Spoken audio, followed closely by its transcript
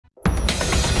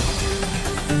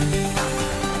On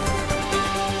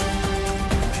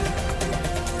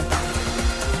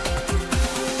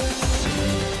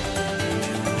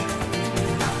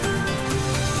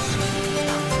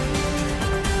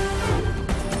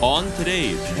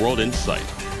today's World Insight,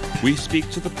 we speak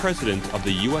to the president of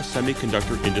the U.S.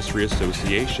 Semiconductor Industry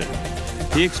Association.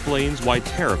 He explains why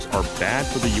tariffs are bad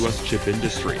for the U.S. chip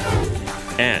industry.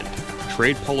 And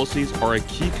trade policies are a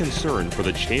key concern for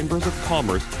the chambers of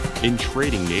commerce in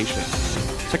trading nations.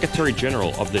 Secretary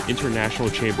General of the International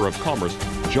Chamber of Commerce,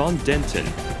 John Denton,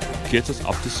 gets us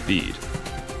up to speed.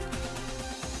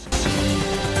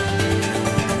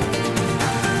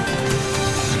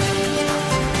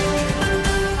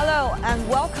 And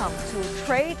welcome to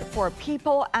Trade for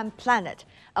People and Planet,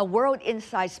 a World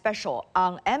Insight special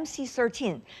on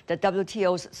MC13, the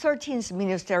WTO's 13th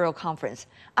Ministerial Conference.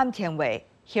 I'm Tian Wei,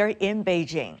 here in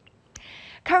Beijing.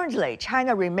 Currently,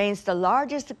 China remains the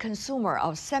largest consumer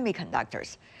of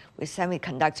semiconductors. With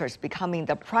semiconductors becoming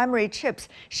the primary chips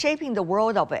shaping the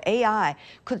world of AI,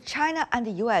 could China and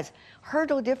the U.S.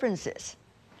 hurdle differences?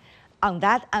 On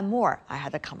that and more, I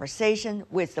had a conversation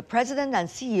with the president and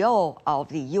CEO of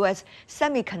the U.S.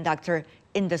 Semiconductor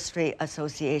Industry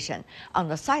Association on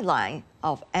the sideline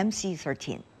of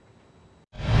MC13.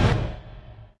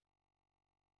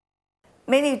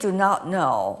 Many do not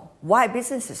know why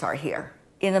businesses are here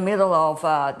in the middle of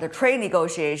the trade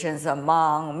negotiations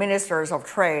among ministers of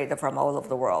trade from all over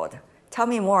the world. Tell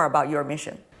me more about your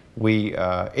mission.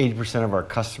 80% of our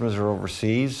customers are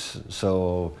overseas,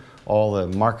 so all the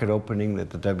market opening that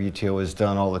the WTO has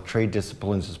done, all the trade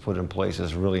disciplines it's put in place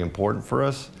is really important for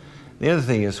us. The other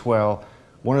thing is, well,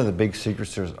 one of the big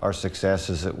secrets to our success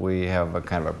is that we have a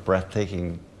kind of a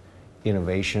breathtaking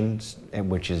innovations, and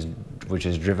which is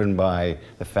driven by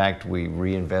the fact we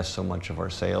reinvest so much of our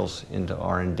sales into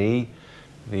R&D.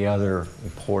 The other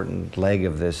important leg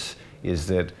of this is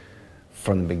that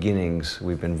from the beginnings,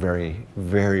 we've been very,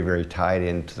 very, very tied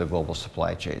into the global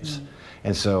supply chains. Mm-hmm.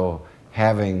 And so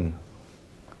having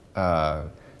the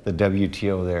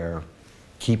WTO there,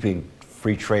 keeping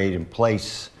free trade in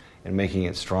place and making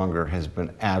it stronger has been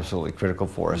absolutely critical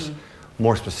for us. Mm-hmm.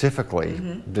 More specifically,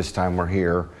 this time we're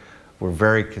here, we're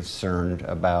very concerned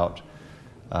about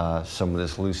some of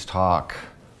this loose talk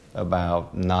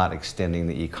about not extending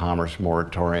the e-commerce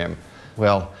moratorium.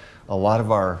 Well, a lot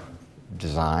of our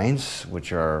designs,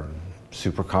 which are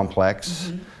super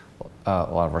complex, a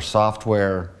lot of our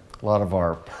software, a lot of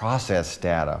our process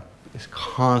data is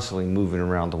constantly moving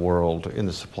around the world in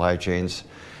the supply chains,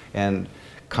 and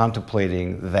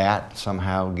contemplating that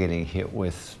somehow getting hit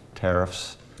with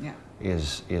tariffs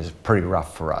is pretty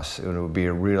rough for us. It would be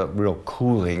a real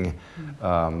cooling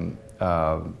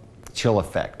chill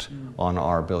effect on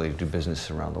our ability to do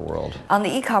business around the world. On the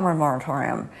e-commerce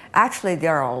moratorium, actually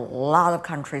there are a lot of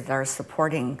countries that are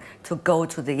supporting to go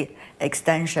to the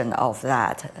extension of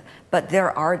that, but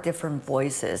there are different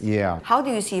voices. Yeah. How do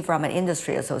you see from an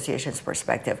industry association's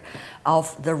perspective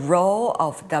of the role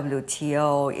of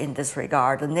WTO in this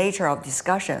regard, the nature of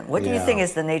discussion? What do you think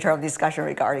is the nature of discussion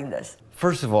regarding this?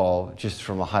 First of all, just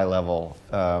from a high level,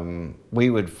 we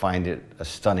would find it a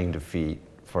stunning defeat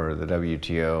for the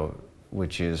WTO,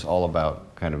 which is all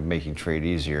about kind of making trade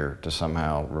easier, to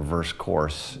somehow reverse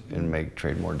course and make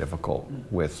trade more difficult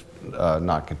with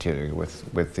not continuing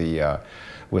with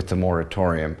the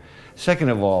moratorium. Second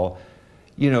of all,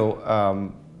 the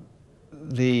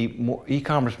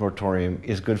e-commerce moratorium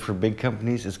is good for big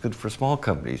companies, it's good for small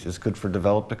companies, it's good for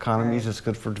developed economies, it's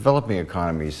good for developing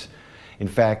economies. In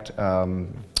fact,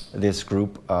 this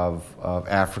group of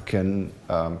African,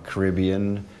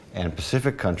 Caribbean, and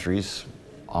Pacific countries,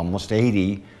 almost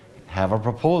 80, have a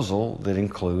proposal that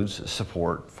includes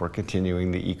support for continuing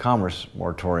the e-commerce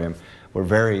moratorium. We're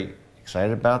very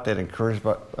excited about that, encouraged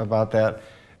about that.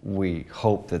 We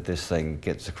hope that this thing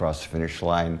gets across the finish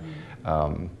line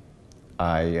in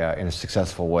a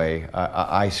successful way.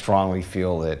 I strongly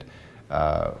feel that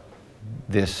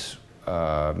this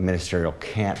ministerial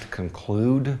can't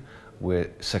conclude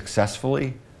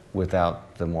successfully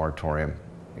without the moratorium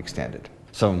extended.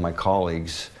 Some of my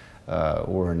colleagues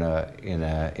were in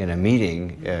a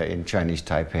meeting in Chinese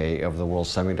Taipei of the World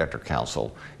Semiconductor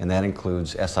Council, and that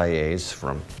includes SIAs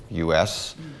from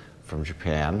U.S., from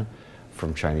Japan,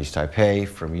 from Chinese Taipei,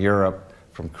 from Europe,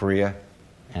 from Korea,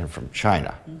 and from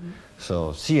China.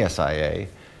 So CSIA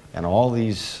and all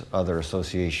these other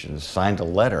associations signed a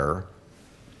letter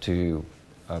to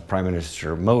Prime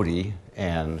Minister Modi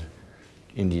and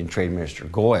Indian Trade Minister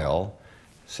Goyal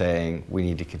saying we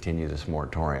need to continue this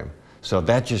moratorium. So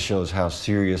that just shows how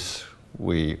serious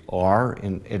we are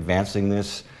in advancing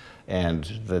this, and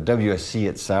the WSC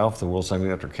itself, the World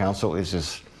Semiconductor Council, is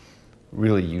just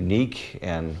really unique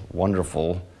and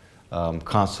wonderful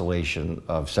constellation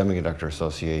of semiconductor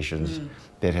associations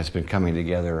that has been coming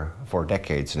together for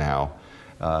decades now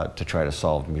to try to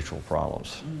solve mutual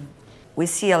problems. We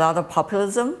see a lot of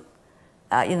populism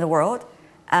in the world,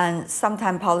 and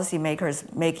sometimes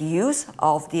policymakers make use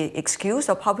of the excuse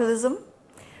of populism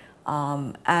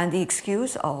and the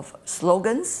excuse of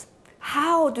slogans.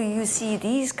 How do you see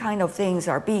these kind of things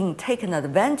are being taken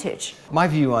advantage? My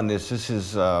view on this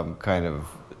is kind of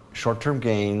short-term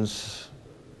gains,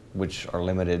 which are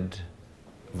limited,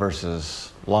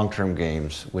 versus long-term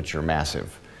gains, which are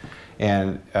massive.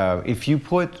 And if you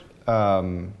put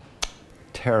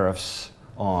tariffs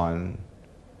on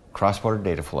cross-border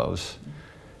data flows,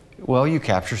 well, you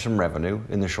capture some revenue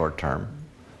in the short term.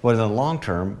 But in the long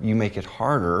term, you make it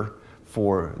harder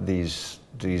for these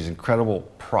incredible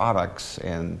products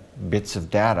and bits of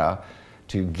data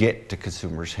to get to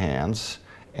consumers' hands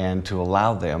and to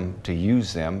allow them to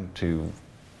use them to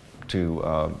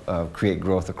create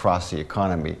growth across the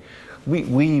economy.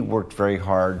 We worked very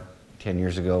hard 10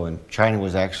 years ago, and China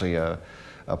was actually a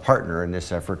partner in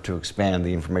this effort to expand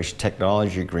the Information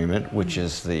Technology Agreement, which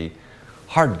is the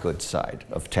hard goods side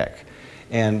of tech.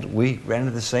 And we ran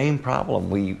into the same problem.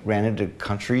 We ran into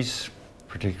countries,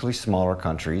 particularly smaller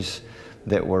countries,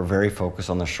 that were very focused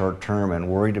on the short term and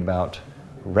worried about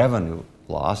revenue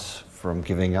loss from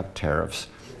giving up tariffs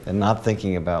and not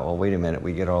thinking about, well, wait a minute,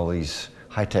 we get all these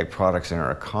high-tech products in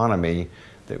our economy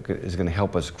that is going to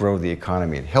help us grow the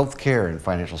economy in healthcare and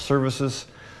financial services.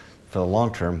 For the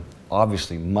long term,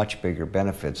 obviously much bigger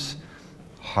benefits,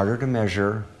 harder to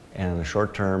measure, and in the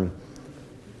short term,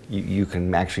 you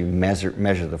can actually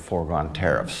measure the foregone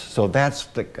tariffs. So that's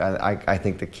I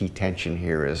think the key tension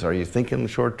here is, are you thinking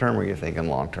short term or are you thinking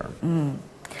long term?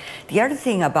 The other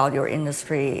thing about your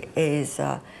industry is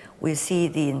we see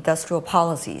the industrial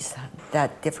policies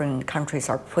that different countries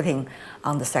are putting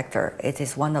on the sector. It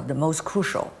is one of the most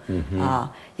crucial.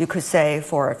 You could say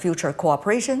for future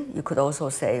cooperation, you could also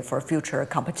say for future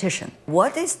competition.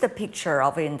 What is the picture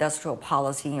of industrial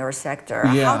policy in your sector?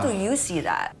 Yeah. How do you see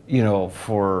that? You know,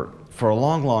 for a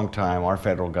long, long time, our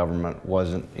federal government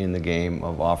wasn't in the game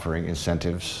of offering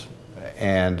incentives.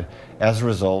 And as a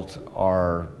result,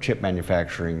 our chip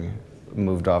manufacturing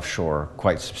moved offshore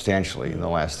quite substantially in the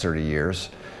last 30 years.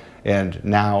 And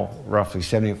now roughly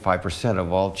 75%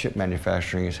 of all chip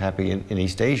manufacturing is happening in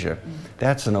East Asia.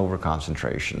 That's an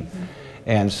overconcentration.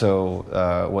 And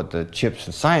so what the CHIPS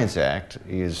and Science Act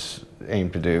is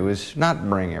aimed to do is not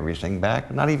bring everything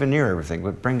back, not even near everything,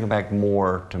 but bring back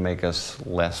more to make us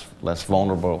less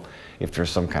vulnerable if there's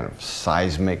some kind of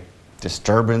seismic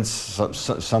disturbance,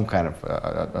 some kind of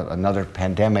another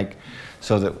pandemic,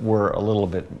 so that we're a little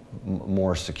bit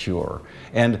more secure.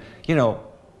 And you know,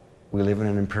 we live in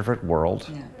an imperfect world,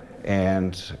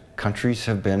 and countries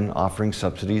have been offering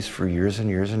subsidies for years and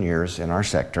years and years in our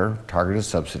sector, targeted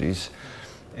subsidies,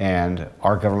 and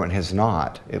our government has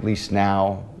not. At least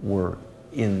now we're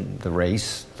in the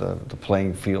race, the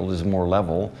playing field is more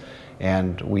level,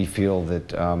 and we feel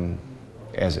that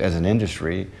as an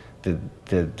industry,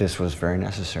 that this was very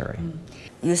necessary.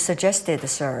 You suggested,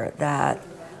 sir, that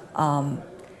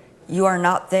you are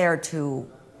not there to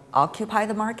occupy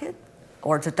the market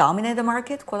or to dominate the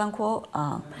market, quote unquote,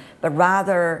 but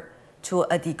rather to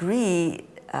a degree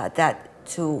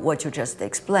to what you just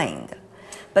explained.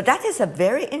 But that is a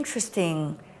very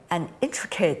interesting and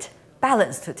intricate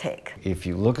balance to take. If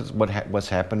you look at what's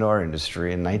happened to our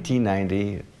industry, in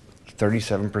 1990,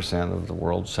 37% of the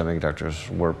world's semiconductors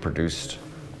were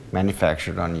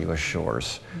manufactured on U.S.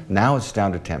 shores. Now it's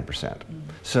down to 10%.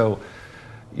 So,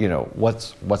 you know,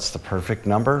 what's the perfect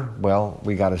number? Well,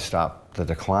 we got to stop the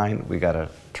decline. We got to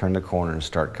turn the corner and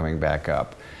start coming back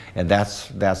up. And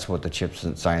that's what the CHIPS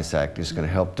and Science Act is going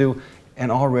to help do.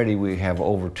 And already we have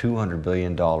over $200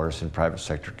 billion in private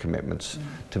sector commitments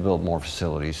to build more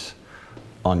facilities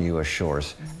on U.S.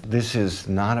 shores. This is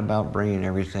not about bringing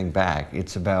everything back.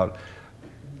 It's about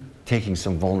taking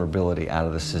some vulnerability out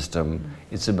of the system.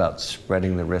 It's about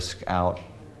spreading the risk out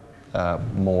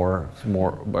across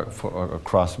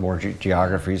more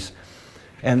geographies.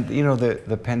 And you know,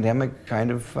 the pandemic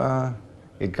kind of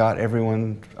it got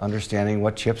everyone understanding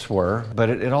what chips were, but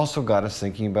it also got us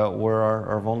thinking about where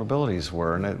our vulnerabilities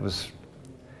were, and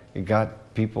it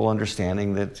got people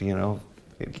understanding that, you know,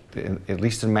 at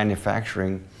least in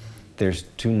manufacturing, there's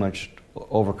too much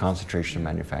overconcentration of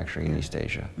manufacturing in East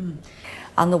Asia.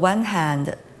 On the one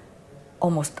hand,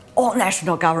 almost all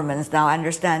national governments now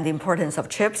understand the importance of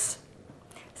chips,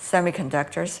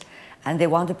 semiconductors, and they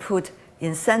want to put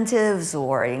incentives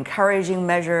or encouraging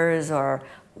measures or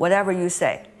whatever you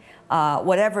say,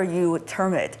 whatever you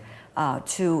term it,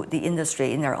 to the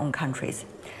industry in their own countries.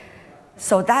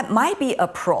 So that might be a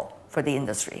pro for the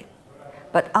industry.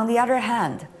 But on the other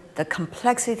hand, the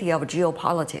complexity of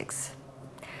geopolitics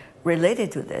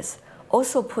related to this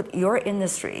also put your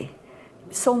industry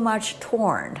so much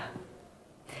torn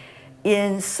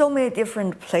in so many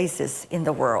different places in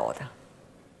the world.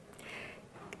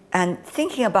 And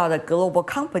thinking about a global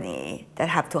company that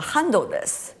have to handle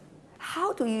this,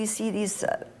 how do you see these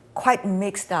quite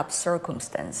mixed up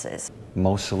circumstances?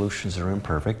 Most solutions are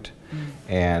imperfect,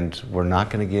 and we're not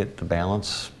going to get the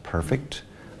balance perfect,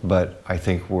 but I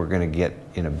think we're going to get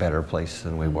in a better place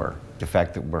than we were. The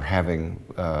fact that we're having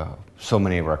so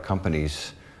many of our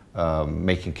companies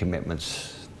making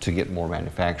commitments to get more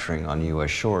manufacturing on U.S.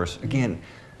 shores, again,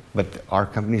 but our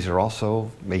companies are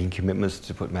also making commitments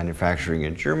to put manufacturing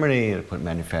in Germany and put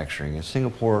manufacturing in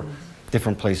Singapore,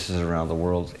 different places around the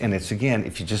world. And it's, again,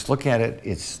 if you just look at it,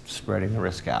 it's spreading the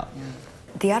risk out.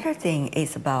 The other thing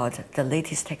is about the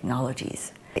latest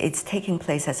technologies. It's taking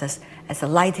place as a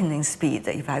lightning speed,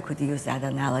 if I could use that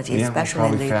analogy. Yeah, especially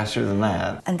probably faster than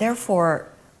that. And therefore,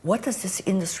 what does this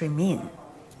industry mean?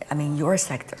 I mean, your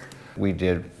sector. We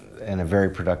did, in a very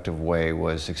productive way,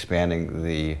 was expanding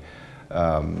the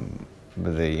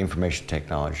information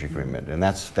technology agreement, and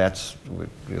that's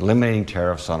eliminating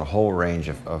tariffs on a whole range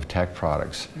of tech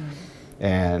products.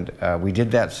 And we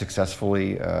did that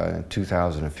successfully in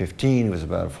 2015. It was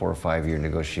about a 4 or 5 year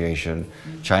negotiation.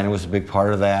 China was a big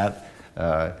part of that.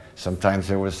 Sometimes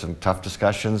there was some tough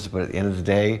discussions, but at the end of the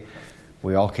day,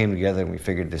 we all came together and we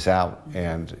figured this out.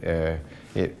 And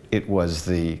it was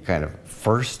the kind of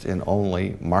first and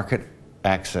only market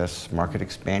access, market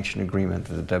expansion agreement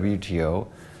that the WTO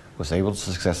was able to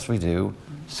successfully do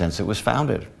since it was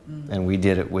founded. And we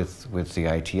did it with the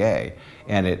ITA.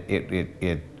 And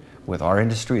it with our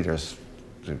industry, there's,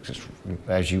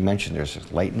 as you mentioned,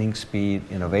 there's lightning speed,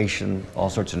 innovation, all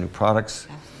sorts of new products.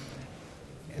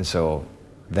 And so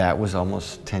that was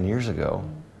almost 10 years ago.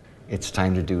 It's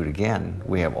time to do it again.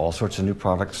 We have all sorts of new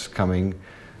products coming,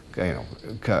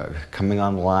 coming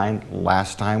online.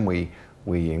 Last time we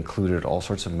included all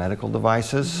sorts of medical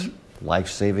devices,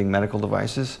 life-saving medical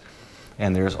devices.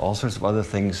 And there's all sorts of other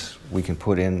things we can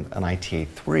put in an ITA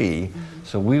 3.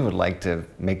 So we would like to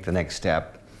make the next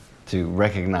step to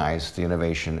recognize the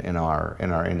innovation in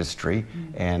our industry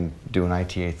and do an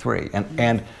ITA 3.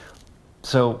 And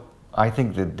so I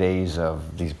think the days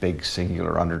of these big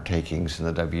singular undertakings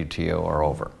in the WTO are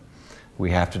over.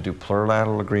 We have to do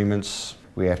plurilateral agreements.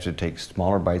 We have to take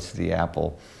smaller bites of the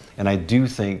apple. And I do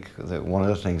think that one of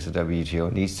the things the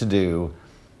WTO needs to do,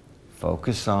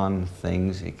 focus on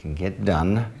things it can get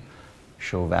done,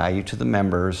 show value to the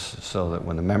members, so that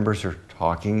when the members are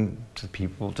talking to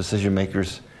people, decision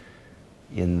makers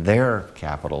in their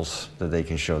capitals, that they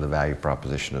can show the value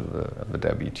proposition of the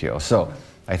WTO. So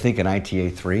I think an ITA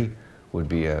 3 would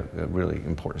be a really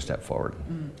important step forward.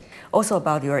 Also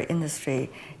about your industry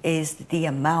is the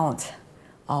amount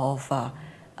of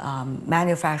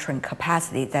manufacturing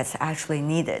capacity that's actually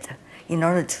needed in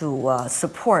order to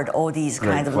support all these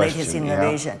kind of latest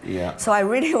innovation. Yeah. So I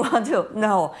really want to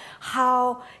know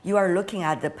how you are looking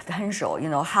at the potential.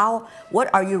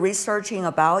 What are you researching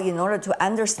about in order to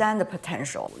understand the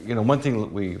potential? One thing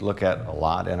that we look at a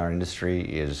lot in our industry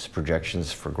is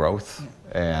projections for growth,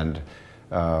 and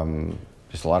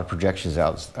there's a lot of projections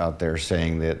out there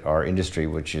saying that our industry,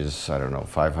 which is, I don't know,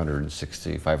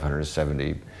 560,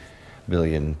 570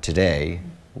 billion today,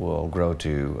 will grow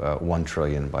to 1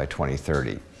 trillion by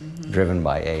 2030, driven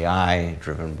by AI,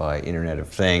 driven by Internet of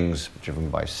Things, driven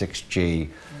by 6G,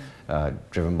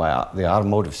 driven by the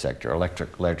automotive sector, electric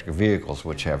vehicles,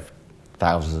 which have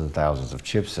thousands and thousands of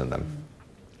chips in them.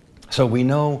 So we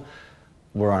know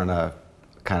we're on a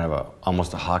kind of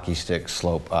almost a hockey stick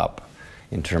slope up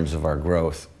in terms of our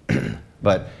growth,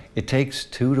 but it takes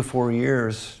 2 to 4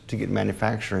 years to get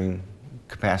manufacturing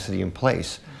capacity in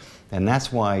place. And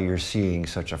that's why you're seeing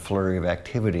such a flurry of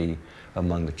activity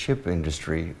among the chip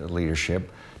industry leadership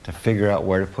to figure out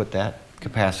where to put that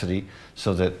capacity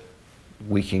so that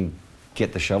we can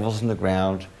get the shovels in the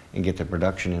ground and get the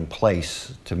production in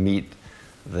place to meet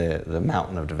the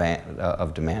mountain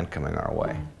of demand coming our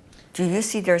way. Do you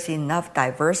see there's enough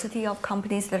diversity of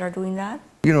companies that are doing that?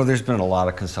 There's been a lot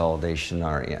of consolidation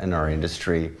in our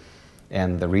industry,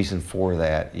 and the reason for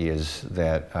that is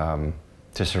that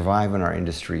to survive in our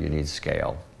industry, you need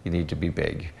scale. You need to be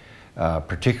big,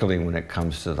 particularly when it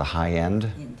comes to the high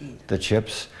end, the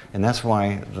chips. And that's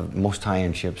why the most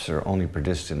high-end chips are only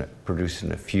produced in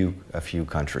a few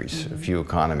countries, a few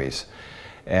economies.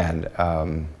 And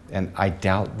I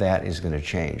doubt that is going to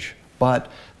change.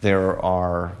 But there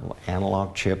are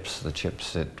analog chips, the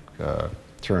chips that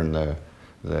turn the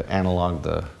analog,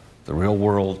 the real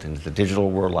world into the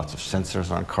digital world, lots of sensors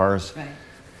on cars. Right.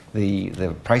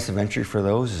 The price of entry for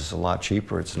those is a lot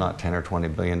cheaper. It's not $10 or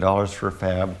 $20 billion for a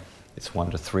fab. It's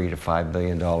 $1 to $3 to $5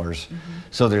 billion.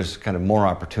 So there's kind of more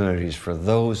opportunities for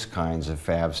those kinds of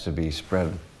fabs to be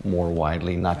spread more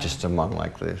widely, not just among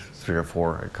like the 3 or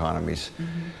 4 economies.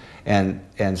 And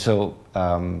so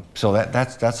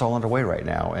that's all underway right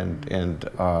now, and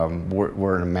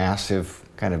we're in a massive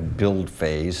kind of build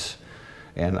phase,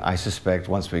 and I suspect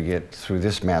once we get through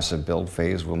this massive build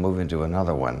phase, we'll move into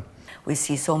another one. We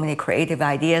see so many creative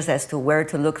ideas as to where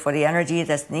to look for the energy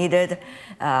that's needed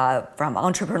from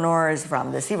entrepreneurs,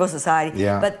 from the civil society.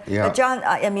 But John,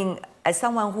 I mean, as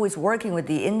someone who is working with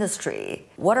the industry,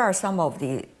 what are some of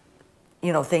the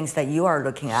things that you are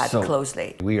looking at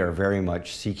closely? We are very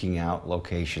much seeking out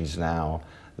locations now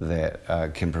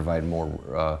that can provide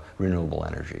more renewable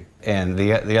energy. And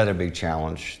the other big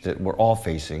challenge that we're all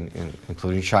facing,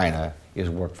 including China, is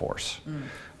workforce.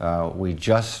 We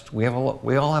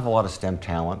all have a lot of STEM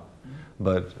talent,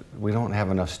 but we don't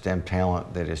have enough STEM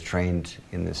talent that is trained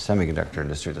in the semiconductor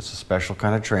industry. That's a special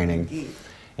kind of training. Indeed.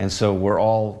 And so we're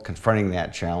all confronting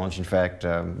that challenge. In fact,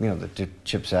 the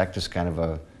CHIPS Act is kind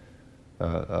of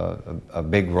a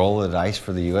big roll of the dice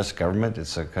for the U.S. government.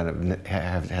 It's a kind of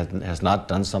has not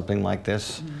done something like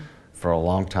this for a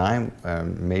long time,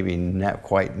 maybe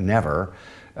quite never.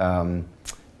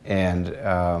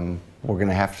 We're going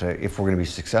to have to, if we're going to be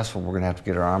successful, we're going to have to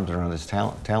get our arms around this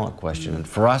talent question. And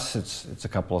for us, it's a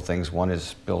couple of things. One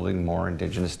is building more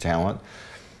indigenous talent,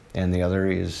 and the other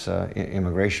is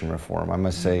immigration reform. I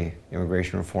must say,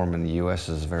 immigration reform in the U.S.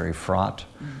 is a very fraught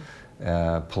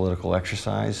political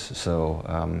exercise. So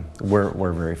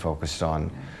we're very focused on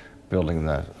building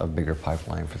a bigger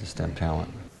pipeline for the STEM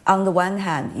talent. On the one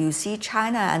hand, you see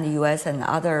China and the U.S. and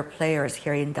other players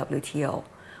here in WTO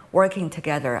working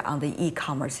together on the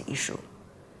e-commerce issue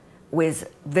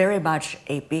with very much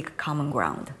a big common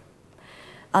ground.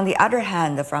 On the other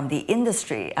hand, from the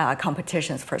industry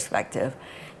competition's perspective,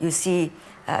 you see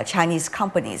Chinese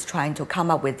companies trying to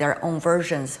come up with their own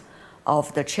versions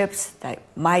of the chips that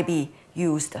might be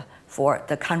used for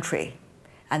the country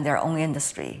and their own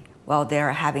industry, while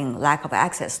they're having lack of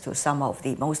access to some of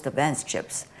the most advanced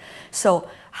chips. So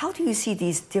how do you see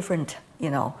these different,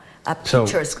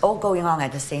 pictures all going on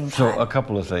at the same time? So a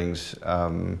couple of things.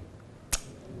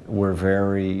 We're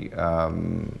very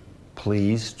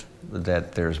pleased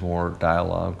that there's more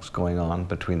dialogues going on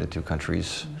between the two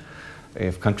countries.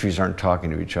 If countries aren't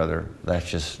talking to each other, that's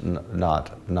just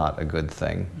not a good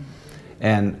thing.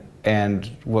 And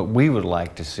what we would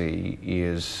like to see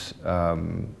is,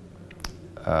 as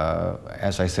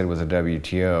I said with the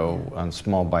WTO, on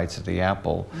small bites of the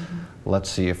apple,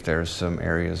 let's see if there's some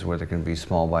areas where there can be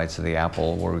small bites of the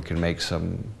apple where we can make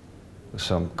some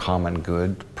common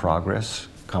good progress,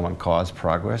 common cause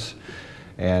progress,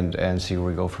 and see where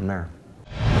we go from there.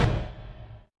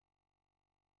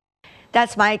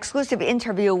 That's my exclusive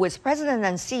interview with President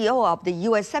and CEO of the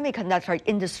U.S. Semiconductor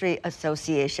Industry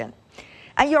Association.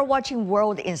 And you're watching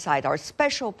World Insight, our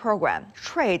special program,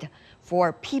 Trade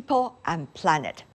for People and Planet.